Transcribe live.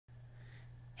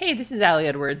Hey, this is Allie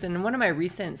Edwards, and in one of my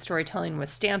recent Storytelling with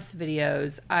Stamps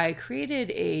videos, I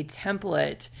created a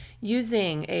template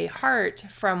using a heart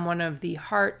from one of the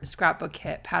Heart Scrapbook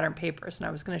Kit pattern papers, and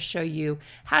I was going to show you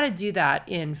how to do that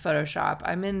in Photoshop.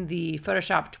 I'm in the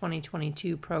Photoshop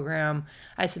 2022 program.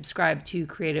 I subscribe to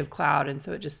Creative Cloud, and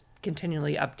so it just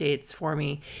continually updates for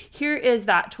me. Here is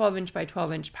that 12-inch by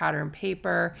 12-inch pattern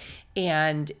paper,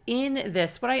 and in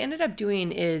this what I ended up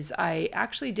doing is I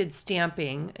actually did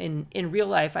stamping. In real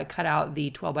life, I cut out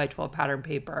the 12 by 12 pattern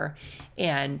paper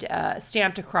and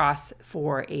stamped across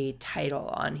for a title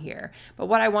on here. But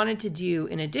what I wanted to do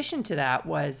in addition to that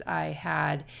was I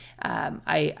had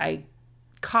I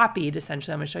copied,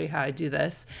 essentially, I'm going to show you how I do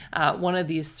this, one of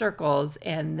these circles,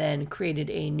 and then created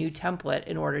a new template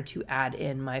in order to add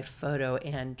in my photo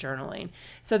and journaling.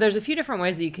 So there's a few different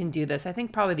ways that you can do this. I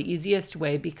think probably the easiest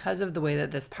way, because of the way that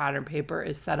this pattern paper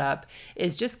is set up,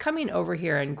 is just coming over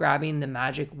here and grabbing the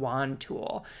magic wand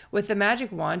tool. With the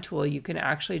magic wand tool, you can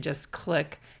actually just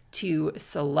click to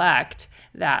select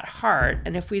that heart,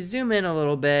 and if we zoom in a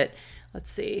little bit, let's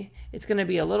see, it's going to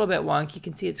be a little bit wonky. You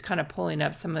can see it's kind of pulling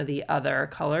up some of the other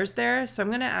colors there. So I'm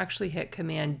going to actually hit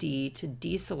Command D to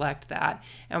deselect that,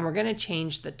 and we're going to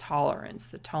change the tolerance.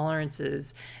 The tolerance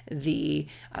is the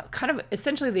kind of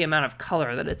essentially the amount of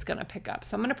color that it's going to pick up.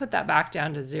 So I'm going to put that back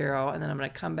down to 0, and then I'm going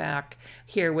to come back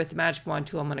here with the magic wand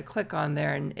tool. I'm going to click on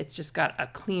there, and it's just got a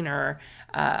cleaner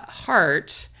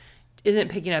heart. Isn't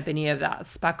picking up any of that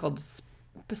speckled spots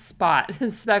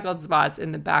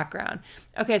in the background.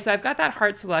 Okay, so I've got that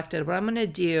heart selected. What I'm going to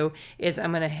do is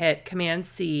I'm going to hit Command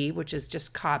C, which is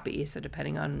just copy. So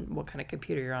depending on what kind of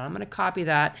computer you're on, I'm going to copy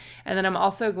that. And then I'm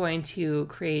also going to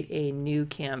create a new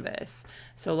canvas.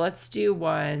 So let's do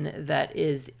one that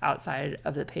is outside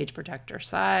of the page protector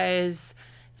size,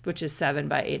 which is 7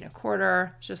 by 8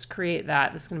 1/4. Let's just create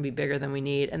that. This is going to be bigger than we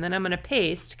need. And then I'm going to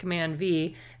paste, Command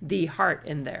V, the heart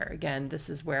in there. Again, this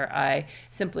is where I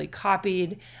simply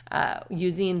copied,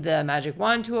 using the magic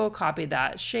wand tool, copied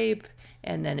that shape,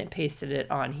 and then it pasted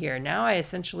it on here. Now I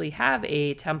essentially have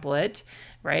a template,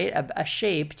 right? A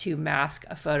shape to mask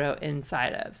a photo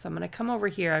inside of. So I'm going to come over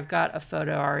here. I've got a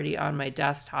photo already on my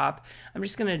desktop. I'm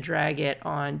just going to drag it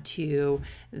onto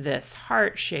this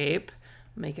heart shape.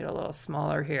 Make it a little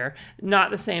smaller here.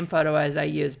 Not the same photo as I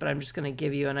used, but I'm just going to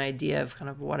give you an idea of kind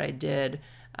of what I did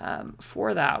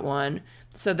for that one.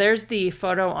 So there's the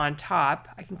photo on top.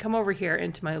 I can come over here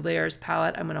into my layers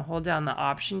palette. I'm going to hold down the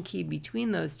Option key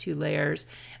between those two layers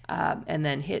and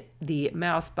then hit the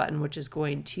mouse button, which is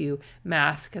going to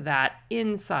mask that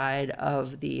inside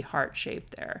of the heart shape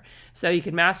there. So you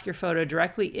can mask your photo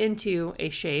directly into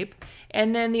a shape.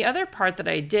 And then the other part that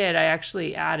I did, I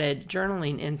actually added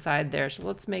journaling inside there. So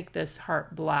let's make this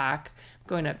heart black. I'm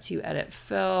going up to Edit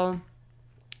Fill.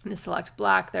 I'm going to select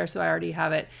black there, so I already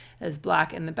have it as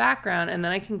black in the background, and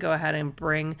then I can go ahead and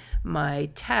bring my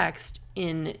text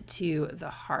into the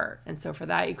heart. And so for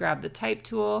that, you grab the type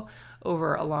tool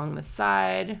over along the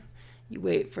side. You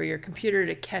wait for your computer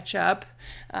to catch up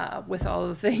with all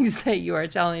the things that you are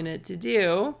telling it to do.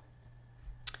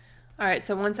 All right,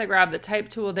 so once I grab the type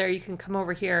tool there, you can come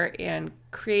over here and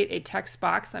create a text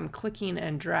box. I'm clicking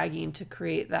and dragging to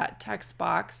create that text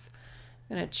box.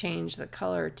 I'm going to change the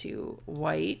color to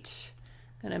white.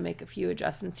 I'm going to make a few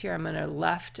adjustments here. I'm going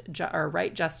to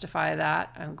right justify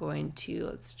that. I'm going to,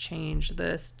 let's change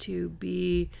this to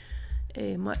be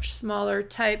a much smaller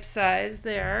type size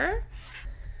there.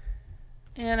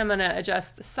 And I'm going to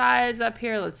adjust the size up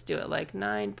here. Let's do it like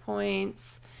 9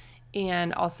 points.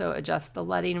 And also adjust the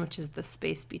leading, which is the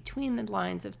space between the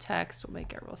lines of text. We'll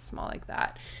make it real small like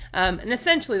that. And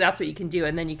essentially that's what you can do.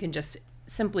 And then you can just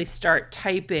simply start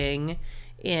typing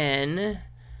in.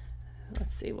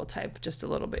 Let's see, we'll type just a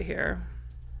little bit here.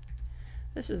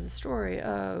 This is the story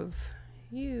of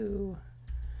you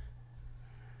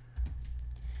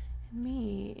and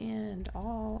me and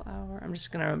all our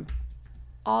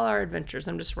adventures.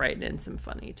 I'm just writing in some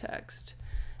funny text.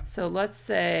 So let's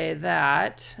say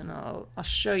that, and I'll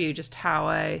show you just how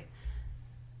I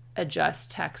adjust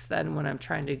text then when I'm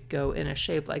trying to go in a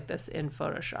shape like this in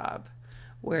Photoshop,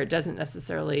 where it doesn't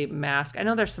necessarily mask. I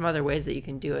know there's some other ways that you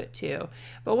can do it too,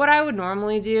 but what I would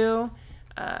normally do,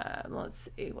 let's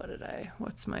see,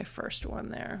 what's my first one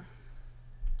there?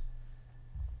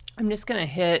 I'm just gonna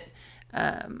hit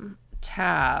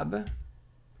Tab,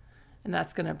 and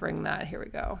that's gonna bring that, here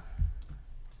we go.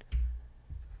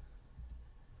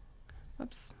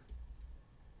 Whoops.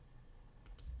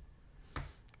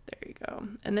 There you go.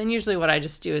 And then usually what I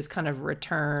just do is kind of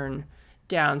return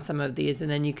down some of these, and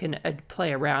then you can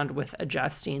play around with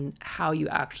adjusting how you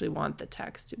actually want the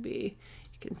text to be.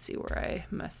 You can see where I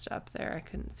messed up there. I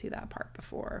couldn't see that part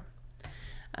before.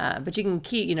 But you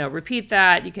can repeat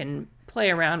that. You can play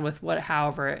around with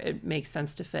however it makes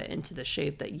sense to fit into the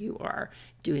shape that you are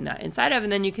doing that inside of.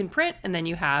 And then you can print, and then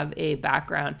you have a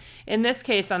background. In this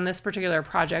case, on this particular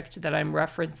project that I'm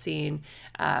referencing,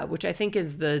 which I think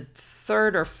is the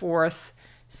third or fourth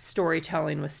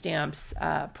storytelling with stamps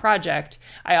project,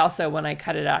 I also, when I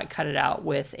cut it out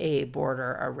with a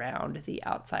border around the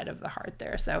outside of the heart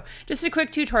there. So just a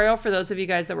quick tutorial for those of you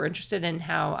guys that were interested in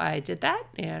how I did that,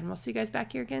 and we'll see you guys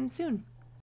back here again soon.